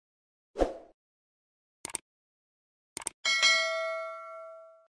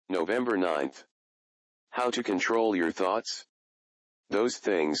November 9th. How to control your thoughts? Those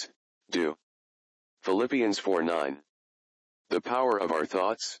things, do. Philippians 4:9. The power of our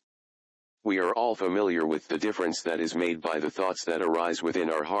thoughts? We are all familiar with the difference that is made by the thoughts that arise within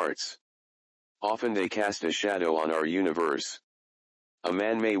our hearts. Often they cast a shadow on our universe. A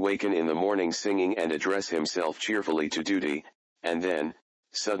man may waken in the morning singing and address himself cheerfully to duty, and then,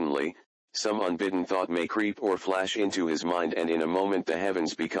 suddenly, some unbidden thought may creep or flash into his mind, and in a moment the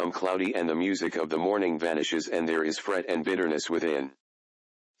heavens become cloudy and the music of the morning vanishes and there is fret and bitterness within.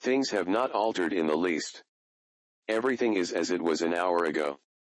 Things have not altered in the least. Everything is as it was an hour ago.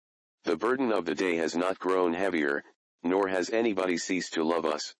 The burden of the day has not grown heavier, nor has anybody ceased to love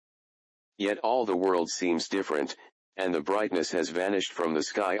us. Yet all the world seems different, and the brightness has vanished from the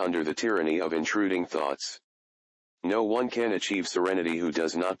sky under the tyranny of intruding thoughts. No one can achieve serenity who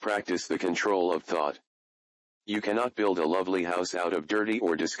does not practice the control of thought. You cannot build a lovely house out of dirty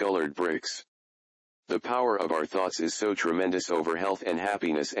or discolored bricks. The power of our thoughts is so tremendous over health and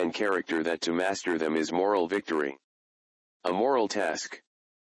happiness and character that to master them is moral victory. A moral task.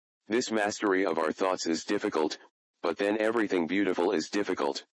 This mastery of our thoughts is difficult, but then everything beautiful is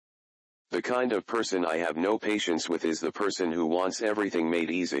difficult. The kind of person I have no patience with is the person who wants everything made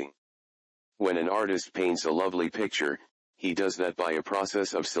easy. When an artist paints a lovely picture, he does that by a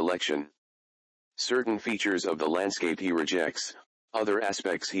process of selection. Certain features of the landscape he rejects, other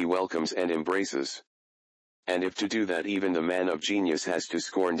aspects he welcomes and embraces. And if to do that even the man of genius has to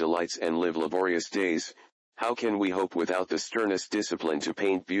scorn delights and live laborious days, how can we hope without the sternest discipline to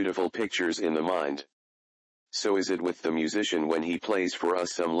paint beautiful pictures in the mind? So is it with the musician when he plays for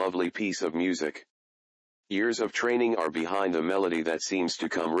us some lovely piece of music. Years of training are behind the melody that seems to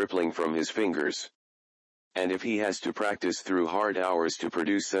come rippling from his fingers. And if he has to practice through hard hours to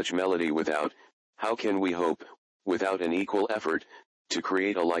produce such melody how can we hope, without an equal effort, to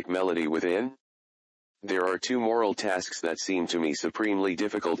create a like melody within? There are two moral tasks that seem to me supremely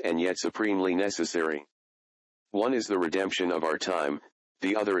difficult and yet supremely necessary. One is the redemption of our time,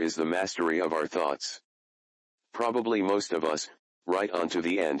 the other is the mastery of our thoughts. Probably most of us, right on to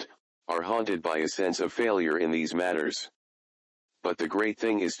the end, are haunted by a sense of failure in these matters. But the great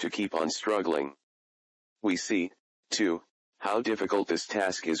thing is to keep on struggling. We see, too, how difficult this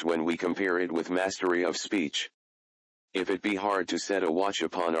task is when we compare it with mastery of speech. If it be hard to set a watch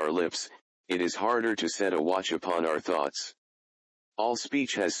upon our lips, it is harder to set a watch upon our thoughts. All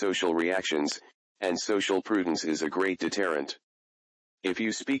speech has social reactions, and social prudence is a great deterrent. If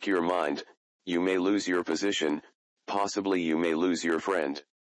you speak your mind, you may lose your position, possibly you may lose your friend.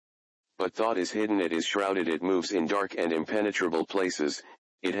 But thought is hidden, it is shrouded, it moves in dark and impenetrable places,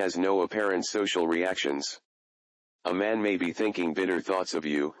 it has no apparent social reactions. A man may be thinking bitter thoughts of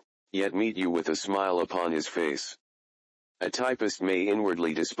you, yet meet you with a smile upon his face. A typist may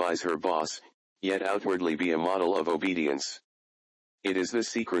inwardly despise her boss, yet outwardly be a model of obedience. It is this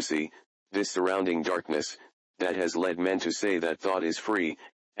secrecy, this surrounding darkness, that has led men to say that thought is free,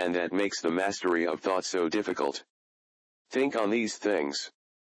 and that makes the mastery of thought so difficult. Think on these things.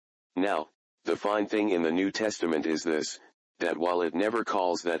 Now, the fine thing in the New Testament is this, that while it never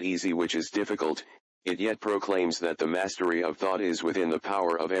calls that easy which is difficult, it yet proclaims that the mastery of thought is within the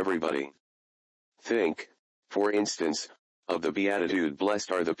power of everybody. Think, for instance, of the beatitude,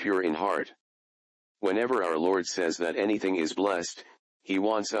 blessed are the pure in heart. Whenever our Lord says that anything is blessed, he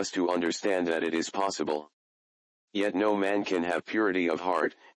wants us to understand that it is possible. Yet no man can have purity of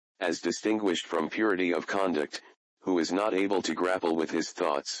heart, as distinguished from purity of conduct, who is not able to grapple with his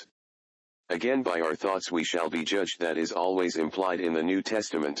thoughts. Again, by our thoughts we shall be judged, that is always implied in the New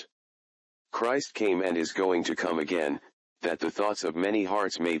Testament. Christ came and is going to come again, that the thoughts of many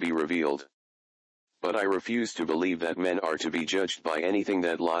hearts may be revealed. But I refuse to believe that men are to be judged by anything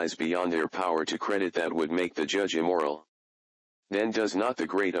that lies beyond their power to credit, that would make the judge immoral. Then does not the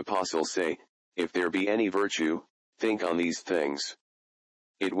great apostle say, if there be any virtue, think on these things?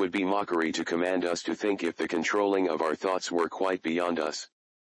 It would be mockery to command us to think if the controlling of our thoughts were quite beyond us.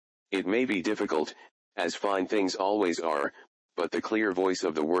 It may be difficult, as fine things always are, but the clear voice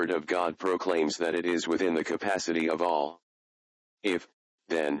of the Word of God proclaims that it is within the capacity of all. If,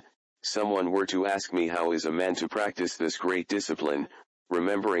 then, someone were to ask me how is a man to practice this great discipline,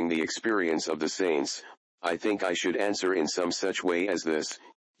 remembering the experience of the saints, I think I should answer in some such way as this: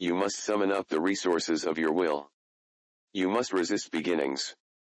 you must summon up the resources of your will. You must resist beginnings.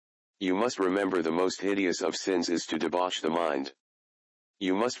 You must remember the most hideous of sins is to debauch the mind.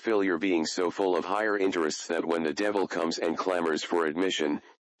 You must fill your being so full of higher interests that when the devil comes and clamors for admission,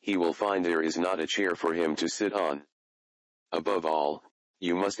 he will find there is not a chair for him to sit on. Above all,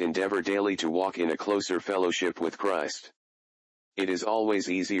 you must endeavor daily to walk in a closer fellowship with Christ. It is always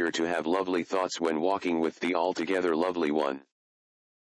easier to have lovely thoughts when walking with the altogether lovely one.